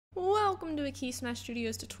Welcome to a KeySmash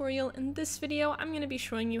Studios tutorial. In this video, I'm going to be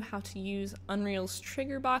showing you how to use Unreal's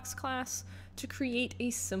trigger box class to create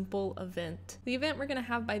a simple event. The event we're going to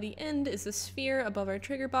have by the end is a sphere above our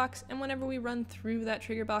trigger box, and whenever we run through that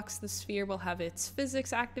trigger box, the sphere will have its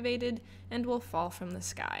physics activated and will fall from the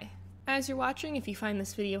sky. As you're watching, if you find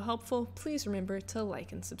this video helpful, please remember to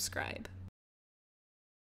like and subscribe.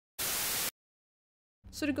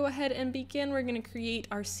 So to go ahead and begin, we're going to create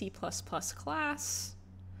our C++ class.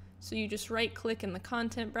 So you just right click in the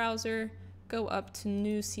content browser, go up to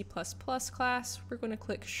new C++ class. We're going to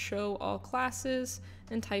click show all classes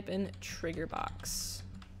and type in trigger box.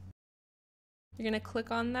 You're going to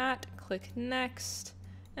click on that, click next,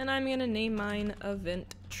 and I'm going to name mine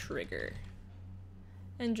event trigger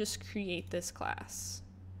and just create this class.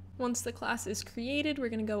 Once the class is created, we're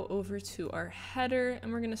going to go over to our header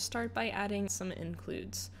and we're going to start by adding some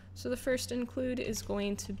includes. So the first include is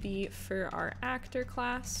going to be for our actor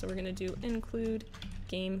class. So we're going to do include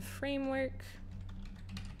game framework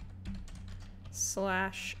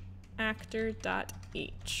 /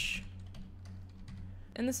 actor.h.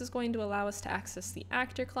 And this is going to allow us to access the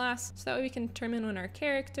actor class, so that way we can determine when our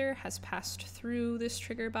character has passed through this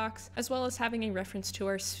trigger box, as well as having a reference to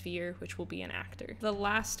our sphere, which will be an actor. The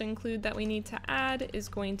last include that we need to add is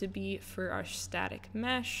going to be for our static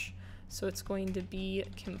mesh. So it's going to be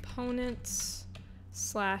components /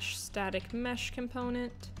 static mesh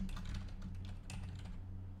component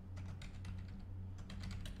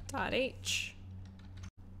 .h.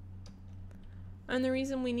 And the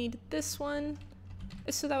reason we need this one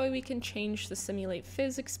is so that way we can change the simulate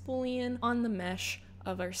physics boolean on the mesh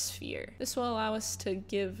of our sphere. This will allow us to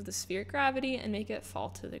give the sphere gravity and make it fall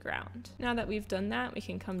to the ground. Now that we've done that, we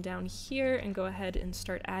can come down here and go ahead and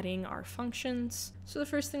start adding our functions. So the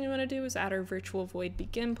first thing we want to do is add our virtual void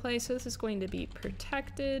beginplay. So this is going to be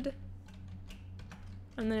protected,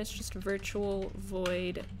 and then it's just virtual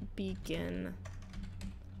void begin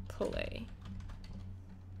play.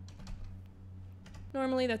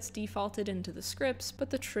 Normally that's defaulted into the scripts, but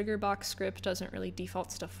the trigger box script doesn't really default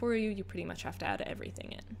stuff for you. You pretty much have to add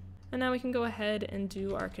everything in. And now we can go ahead and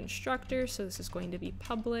do our constructor. So this is going to be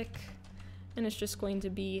public, and it's just going to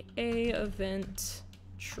be a event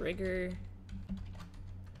trigger.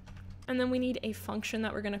 And then we need a function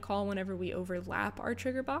that we're going to call whenever we overlap our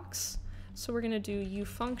trigger box. So we're going to do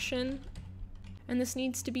uFunction, and this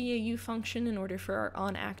needs to be a uFunction in order for our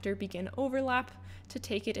onActor begin overlap to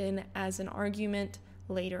take it in as an argument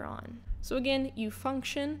later on. So again,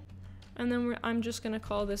 uFunction, and then I'm just going to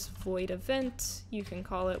call this void event. You can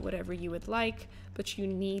call it whatever you would like, but you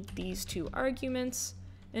need these two arguments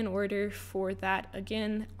in order for that,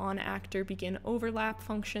 again, onActor begin overlap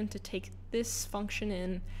function to take this function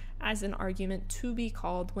in as an argument to be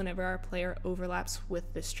called whenever our player overlaps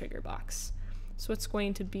with this trigger box. So it's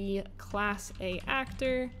going to be class A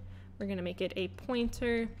actor. We're going to make it a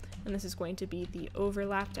pointer, and this is going to be the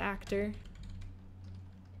overlapped actor.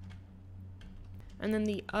 And then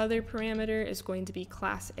the other parameter is going to be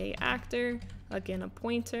class A actor, again a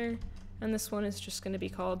pointer, and this one is just going to be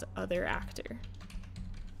called other actor.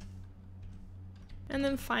 And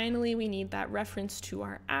then finally we need that reference to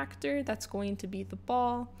our actor. That's going to be the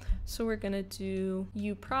ball. So we're going to do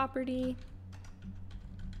uProperty,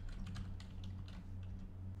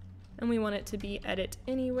 and we want it to be edit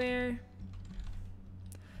anywhere.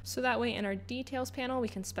 So that way in our details panel, we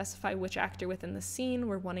can specify which actor within the scene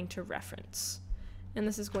we're wanting to reference. And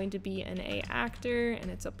this is going to be an A actor, and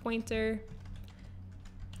it's a pointer,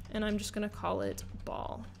 and I'm just going to call it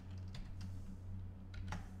ball.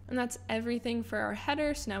 And that's everything for our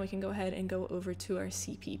header. So now we can go ahead and go over to our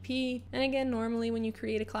CPP. And again, normally when you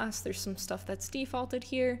create a class, there's some stuff that's defaulted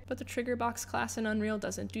here, but the trigger box class in Unreal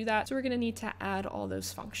doesn't do that. So we're going to need to add all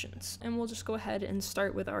those functions. And we'll just go ahead and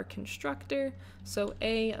start with our constructor. So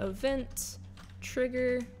a event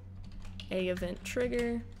trigger, a event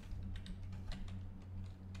trigger.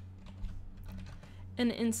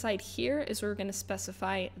 And inside here is where we're going to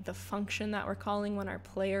specify the function that we're calling when our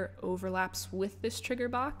player overlaps with this trigger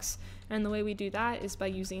box. And the way we do that is by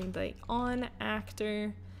using the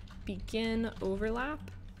onActor begin overlap.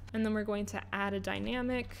 And then we're going to add a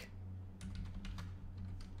dynamic.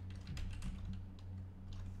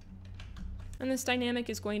 And this dynamic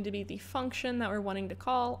is going to be the function that we're wanting to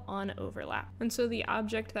call on overlap. And so the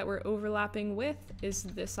object that we're overlapping with is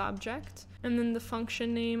this object. And then the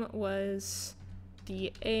function name was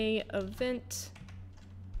the A event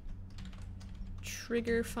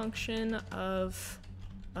trigger function of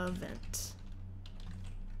event.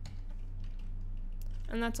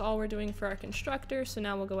 And that's all we're doing for our constructor. So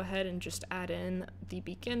now we'll go ahead and just add in the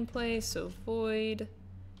begin play. So void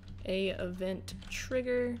a event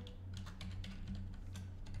trigger,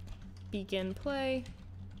 begin play.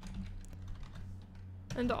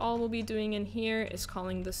 And all we'll be doing in here is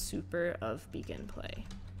calling the super of begin play.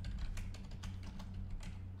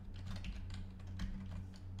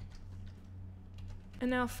 And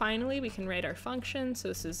now finally we can write our function. So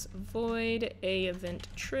this is void a event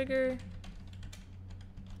trigger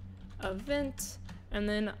event, and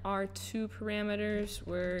then our two parameters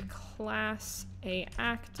were class a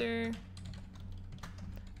actor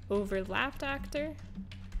overlapped actor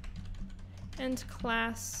and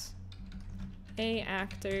class a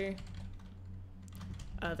actor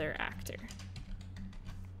other actor.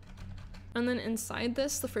 And then inside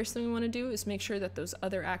this, the first thing we want to do is make sure that those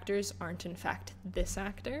other actors aren't in fact this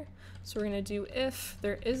actor. So we're going to do if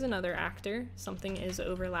there is another actor, something is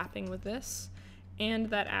overlapping with this, and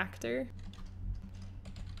that actor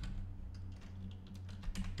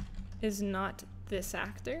is not this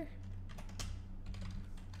actor,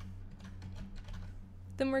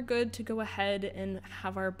 then we're good to go ahead and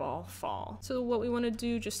have our ball fall. So what we want to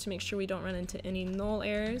do, just to make sure we don't run into any null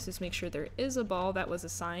errors, is make sure there is a ball that was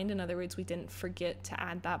assigned. In other words, we didn't forget to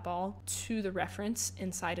add that ball to the reference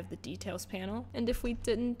inside of the details panel. And if we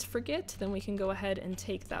didn't forget, then we can go ahead and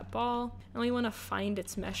take that ball, and we want to find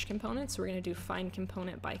its mesh component. So we're going to do find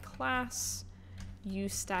component by class,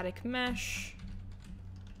 use static mesh,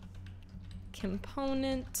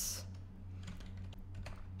 component,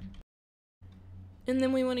 and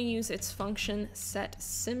then we want to use its function set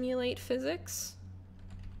simulate physics,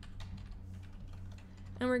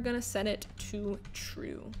 and we're going to set it to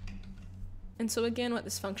true. And so again, what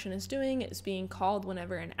this function is doing is being called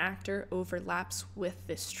whenever an actor overlaps with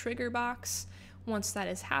this trigger box. Once that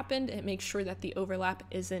has happened, it makes sure that the overlap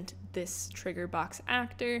isn't this trigger box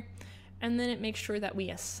actor, and then it makes sure that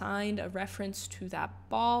we assigned a reference to that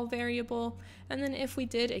ball variable, and then if we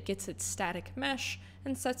did, it gets its static mesh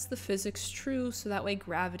and sets the physics true, so that way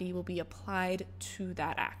gravity will be applied to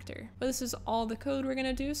that actor. But this is all the code we're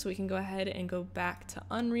gonna do, so we can go ahead and go back to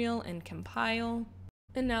Unreal and compile.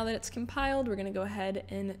 And now that it's compiled, we're gonna go ahead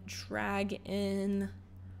and drag in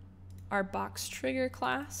our box trigger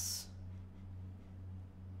class.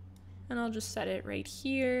 And I'll just set it right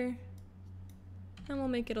here, and we'll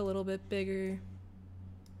make it a little bit bigger.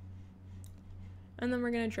 And then we're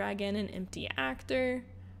gonna drag in an empty actor.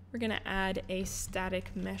 We're gonna add a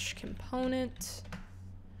static mesh component.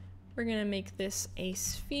 We're gonna make this a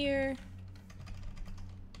sphere.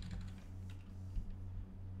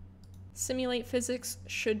 Simulate physics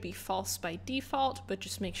should be false by default, but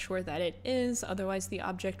just make sure that it is, otherwise the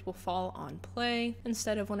object will fall on play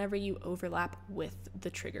instead of whenever you overlap with the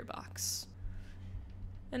trigger box.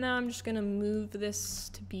 And now I'm just gonna move this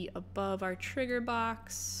to be above our trigger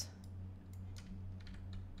box.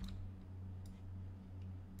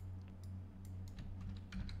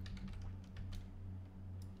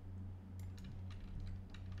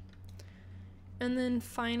 And then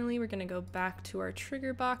finally, we're gonna go back to our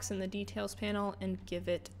trigger box in the details panel and give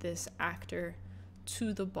it this actor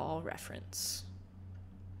to the ball reference.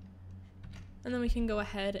 And then we can go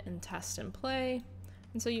ahead and test and play.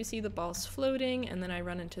 And so you see the ball's floating, and then I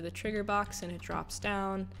run into the trigger box and it drops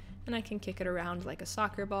down, and I can kick it around like a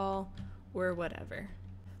soccer ball or whatever.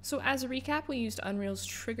 So as a recap, we used Unreal's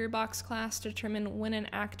trigger box class to determine when an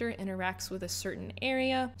actor interacts with a certain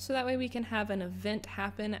area, so that way we can have an event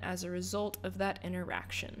happen as a result of that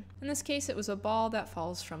interaction. In this case, it was a ball that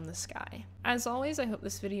falls from the sky. As always, I hope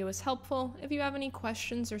this video was helpful. If you have any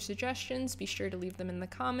questions or suggestions, be sure to leave them in the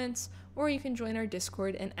comments, or you can join our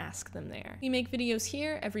Discord and ask them there. We make videos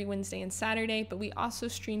here every Wednesday and Saturday, but we also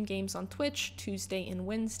stream games on Twitch Tuesday and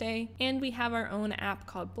Wednesday, and we have our own app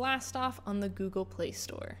called Blast Off on the Google Play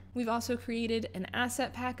Store. We've also created an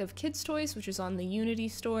asset pack of kids' toys, which is on the Unity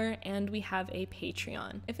store, and we have a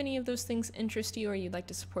Patreon. If any of those things interest you or you'd like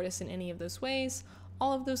to support us in any of those ways,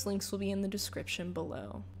 all of those links will be in the description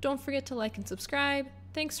below. Don't forget to like and subscribe.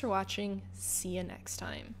 Thanks for watching. See you next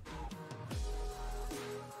time.